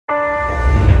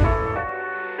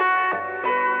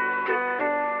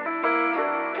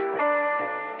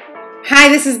Hi,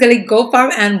 this is Galit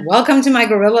Goldfarb and welcome to my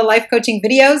guerrilla life coaching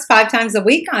videos. 5 times a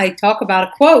week, I talk about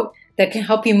a quote that can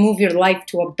help you move your life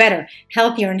to a better,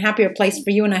 healthier, and happier place for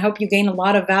you. And I hope you gain a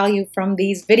lot of value from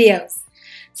these videos.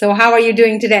 So how are you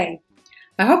doing today?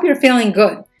 I hope you're feeling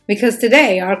good because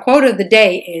today our quote of the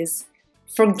day is,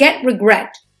 "Forget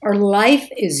regret or life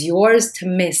is yours to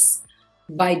miss,"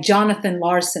 by Jonathan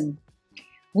Larson.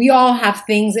 We all have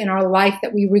things in our life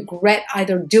that we regret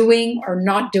either doing or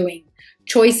not doing.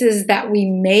 Choices that we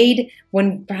made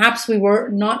when perhaps we were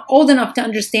not old enough to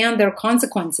understand their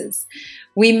consequences.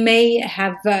 We may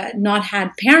have not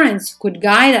had parents who could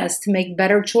guide us to make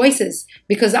better choices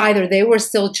because either they were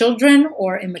still children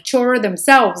or immature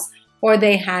themselves, or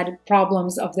they had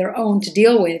problems of their own to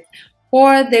deal with,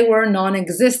 or they were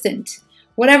non-existent.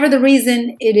 Whatever the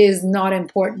reason, it is not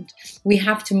important. We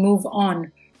have to move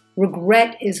on.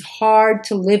 Regret is hard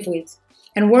to live with.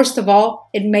 And worst of all,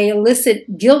 it may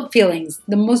elicit guilt feelings,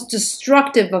 the most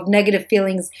destructive of negative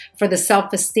feelings for the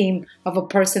self-esteem of a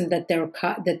person that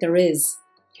there is.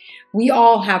 We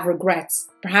all have regrets,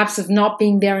 perhaps of not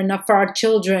being there enough for our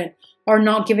children, or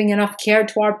not giving enough care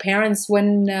to our parents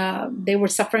when they were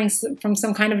suffering from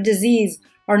some kind of disease,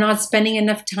 or not spending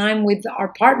enough time with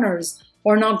our partners,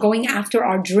 or not going after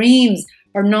our dreams,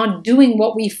 or not doing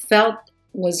what we felt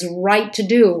was right to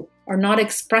do, or not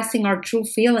expressing our true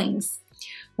feelings.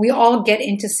 We all get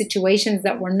into situations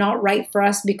that were not right for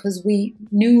us because we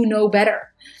knew no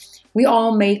better. We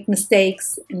all make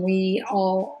mistakes, and we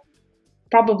all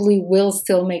probably will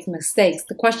still make mistakes.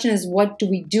 The question is, what do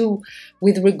we do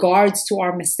with regards to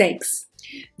our mistakes?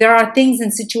 There are things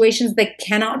and situations that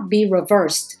cannot be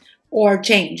reversed or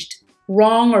changed.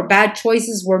 Wrong or bad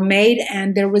choices were made,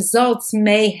 and their results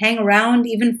may hang around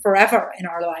even forever in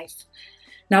our life.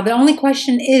 Now, the only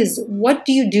question is, what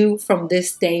do you do from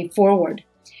this day forward?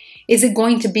 Is it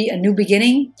going to be a new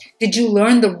beginning? Did you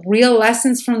learn the real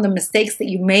lessons from the mistakes that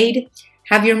you made?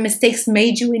 Have your mistakes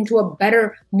made you into a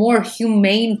better, more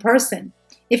humane person?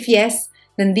 If yes,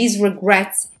 then these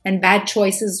regrets and bad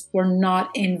choices were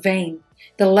not in vain.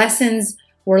 The lessons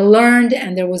were learned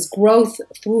and there was growth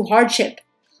through hardship.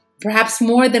 Perhaps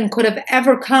more than could have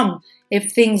ever come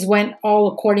if things went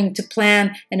all according to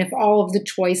plan and if all of the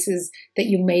choices that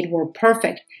you made were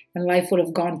perfect and life would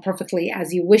have gone perfectly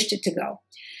as you wished it to go.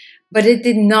 But it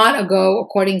did not go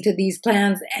according to these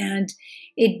plans, and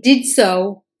it did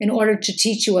so in order to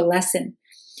teach you a lesson,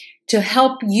 to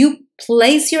help you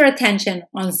place your attention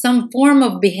on some form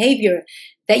of behavior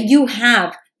that you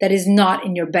have that is not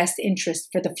in your best interest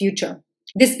for the future.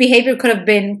 This behavior could have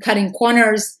been cutting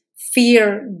corners,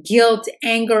 fear, guilt,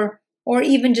 anger, or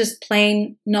even just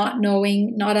plain not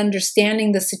knowing, not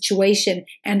understanding the situation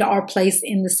and our place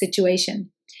in the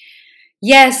situation.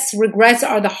 Yes, regrets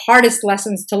are the hardest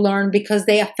lessons to learn because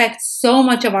they affect so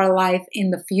much of our life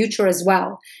in the future as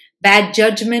well. Bad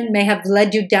judgment may have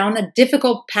led you down a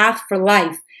difficult path for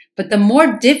life, but the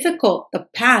more difficult the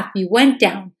path you went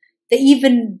down, the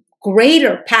even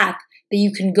greater path that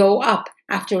you can go up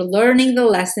after learning the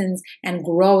lessons and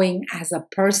growing as a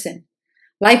person.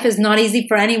 Life is not easy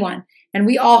for anyone, and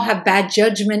we all have bad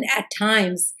judgment at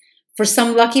times. For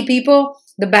some lucky people,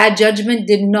 the bad judgment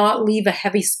did not leave a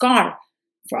heavy scar.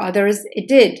 For others, it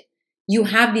did. You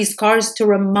have these scars to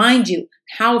remind you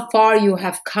how far you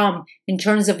have come in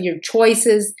terms of your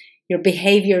choices, your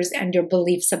behaviors, and your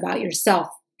beliefs about yourself.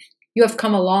 You have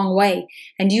come a long way,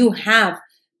 and you have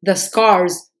the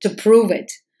scars to prove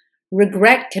it.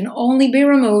 Regret can only be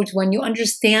removed when you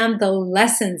understand the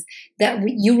lessons that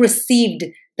you received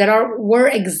that were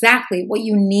exactly what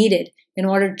you needed in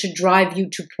order to drive you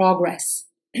to progress.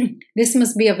 This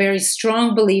must be a very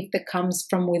strong belief that comes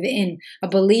from within, a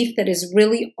belief that is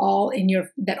really all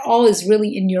is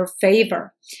really in your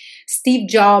favor. Steve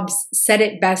Jobs said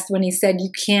it best when he said,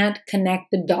 "You can't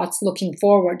connect the dots looking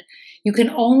forward. You can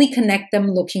only connect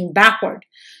them looking backward."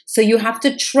 So you have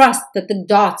to trust that the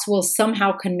dots will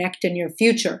somehow connect in your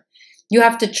future. You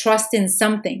have to trust in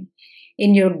something,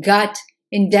 in your gut,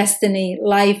 in destiny,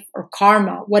 life, or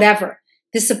karma, whatever.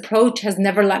 This approach has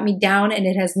never let me down, and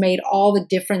it has made all the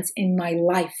difference in my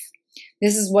life.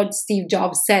 This is what Steve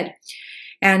Jobs said.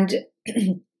 And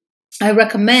I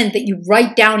recommend that you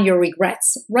write down your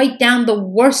regrets. Write down the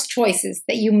worst choices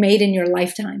that you made in your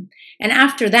lifetime. And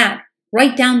after that,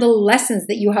 write down the lessons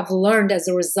that you have learned as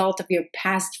a result of your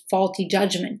past faulty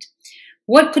judgment.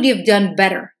 What could you have done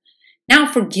better? Now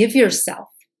forgive yourself.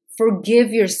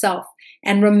 Forgive yourself.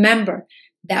 And remember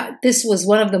that this was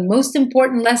one of the most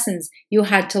important lessons you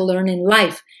had to learn in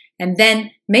life. And then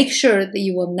make sure that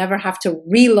you will never have to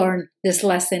relearn this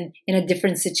lesson in a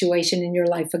different situation in your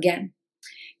life again.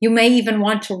 You may even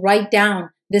want to write down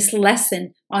this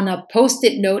lesson on a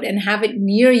post-it note and have it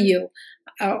near you,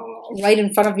 right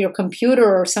in front of your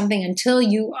computer or something, until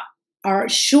you are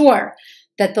sure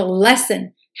that the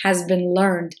lesson has been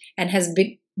learned and has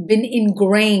been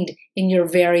ingrained in your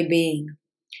very being.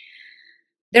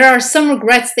 There are some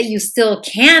regrets that you still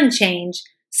can change,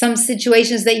 some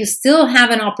situations that you still have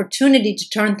an opportunity to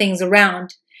turn things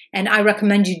around. And I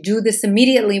recommend you do this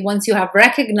immediately once you have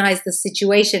recognized the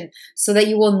situation, so that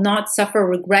you will not suffer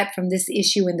regret from this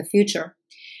issue in the future.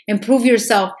 Improve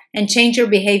yourself and change your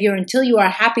behavior until you are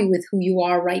happy with who you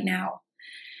are right now.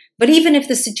 But even if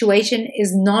the situation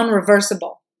is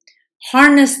non-reversible,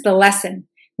 harness the lesson.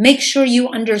 Make sure you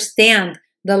understand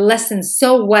the lesson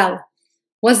so well.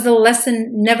 Was the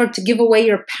lesson never to give away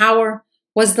your power?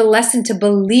 Was the lesson to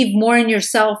believe more in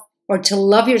yourself or to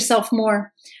love yourself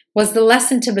more? Was the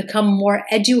lesson to become more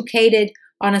educated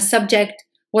on a subject?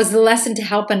 Was the lesson to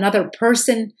help another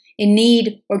person in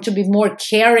need, or to be more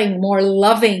caring, more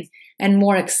loving, and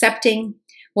more accepting?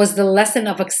 Was the lesson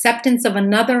of acceptance of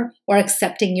another, or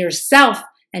accepting yourself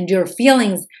and your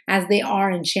feelings as they are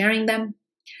and sharing them?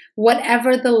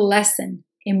 Whatever the lesson,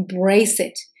 embrace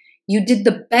it. You did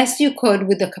the best you could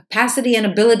with the capacity and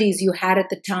abilities you had at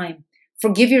the time.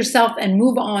 Forgive yourself and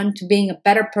move on to being a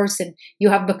better person you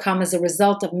have become as a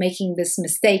result of making this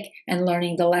mistake and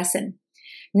learning the lesson.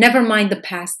 Never mind the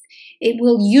past. It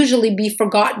will usually be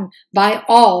forgotten by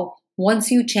all once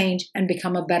you change and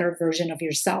become a better version of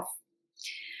yourself.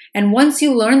 And once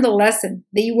you learn the lesson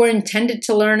that you were intended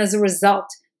to learn as a result,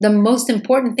 the most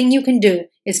important thing you can do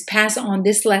is pass on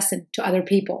this lesson to other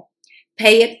people.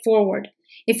 Pay it forward.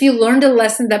 If you learned a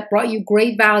lesson that brought you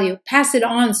great value, pass it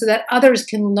on so that others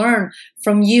can learn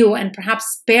from you and perhaps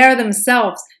spare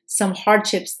themselves some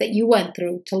hardships that you went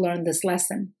through to learn this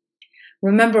lesson.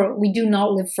 Remember, we do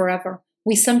not live forever.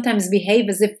 We sometimes behave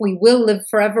as if we will live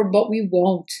forever, but we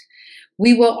won't.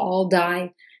 We will all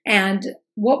die. And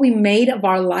what we made of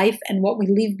our life and what we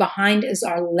leave behind is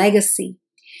our legacy.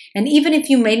 And even if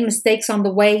you made mistakes on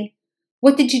the way,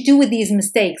 what did you do with these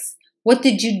mistakes? What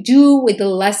did you do with the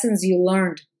lessons you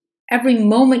learned? Every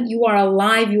moment you are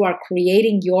alive, you are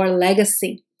creating your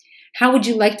legacy. How would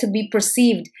you like to be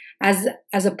perceived as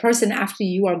a person after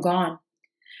you are gone?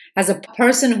 As a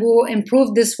person who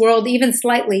improved this world even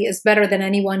slightly is better than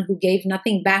anyone who gave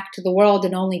nothing back to the world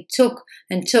and only took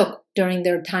and took during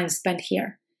their time spent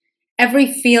here.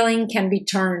 Every feeling can be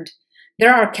turned.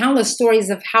 There are countless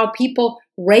stories of how people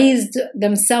raised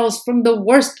themselves from the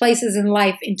worst places in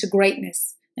life into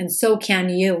greatness. And so can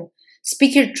you.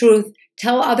 Speak your truth.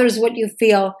 Tell others what you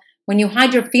feel. When you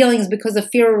hide your feelings because of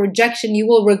fear of rejection, you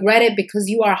will regret it because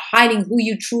you are hiding who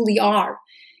you truly are.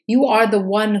 You are the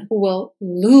one who will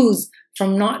lose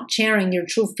from not sharing your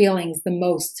true feelings the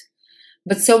most.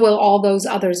 But so will all those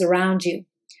others around you.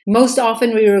 Most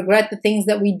often we regret the things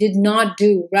that we did not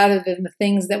do rather than the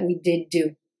things that we did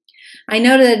do. I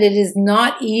know that it is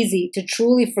not easy to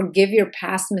truly forgive your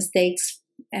past mistakes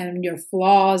and your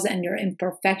flaws and your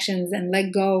imperfections and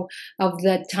let go of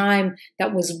the time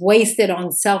that was wasted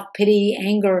on self-pity,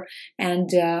 anger, and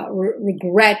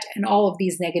regret and all of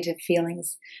these negative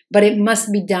feelings. But it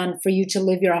must be done for you to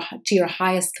live to your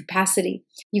highest capacity.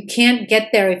 You can't get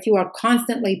there if you are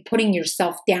constantly putting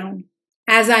yourself down.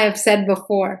 As I have said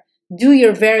before, do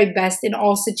your very best in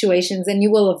all situations and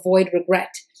you will avoid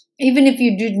regret. Even if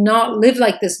you did not live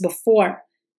like this before,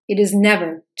 it is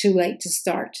never too late to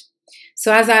start.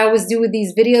 So as I always do with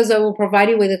these videos, I will provide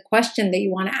you with a question that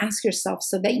you want to ask yourself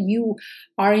so that you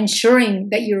are ensuring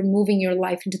that you're moving your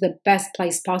life into the best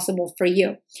place possible for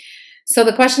you. So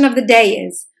the question of the day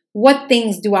is, what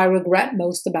things do I regret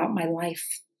most about my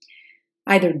life?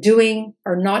 Either doing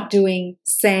or not doing,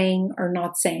 saying or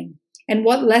not saying. And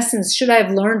what lessons should I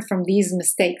have learned from these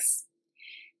mistakes?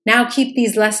 Now keep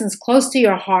these lessons close to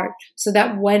your heart so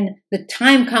that when the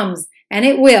time comes, and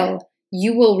it will,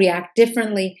 you will react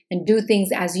differently and do things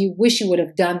as you wish you would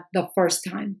have done the first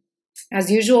time.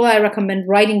 As usual, I recommend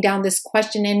writing down this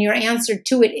question and your answer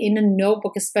to it in a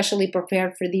notebook, especially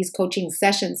prepared for these coaching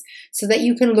sessions, so that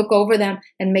you can look over them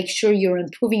and make sure you're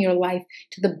improving your life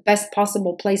to the best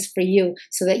possible place for you,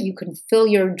 so that you can fill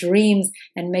your dreams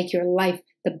and make your life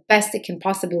the best it can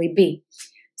possibly be.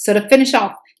 So to finish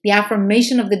off, the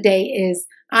affirmation of the day is,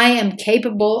 I am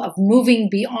capable of moving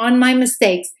beyond my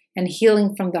mistakes and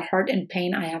healing from the hurt and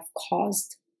pain I have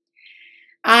caused.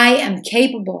 I am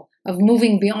capable of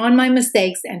moving beyond my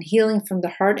mistakes and healing from the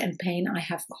hurt and pain I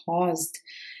have caused.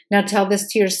 Now tell this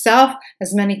to yourself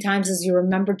as many times as you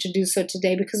remember to do so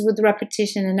today, because with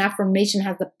repetition, an affirmation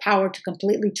has the power to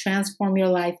completely transform your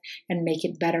life and make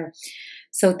it better.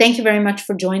 So thank you very much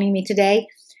for joining me today.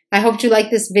 I hope you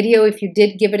liked this video. If you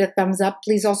did, give it a thumbs up.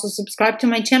 Please also subscribe to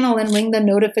my channel and ring the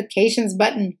notifications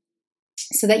button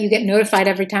so that you get notified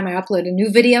every time I upload a new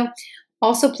video.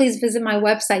 Also, please visit my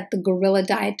website,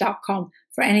 theguerrilladiet.com,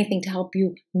 for anything to help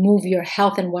you move your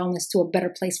health and wellness to a better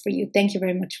place for you. Thank you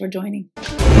very much for joining.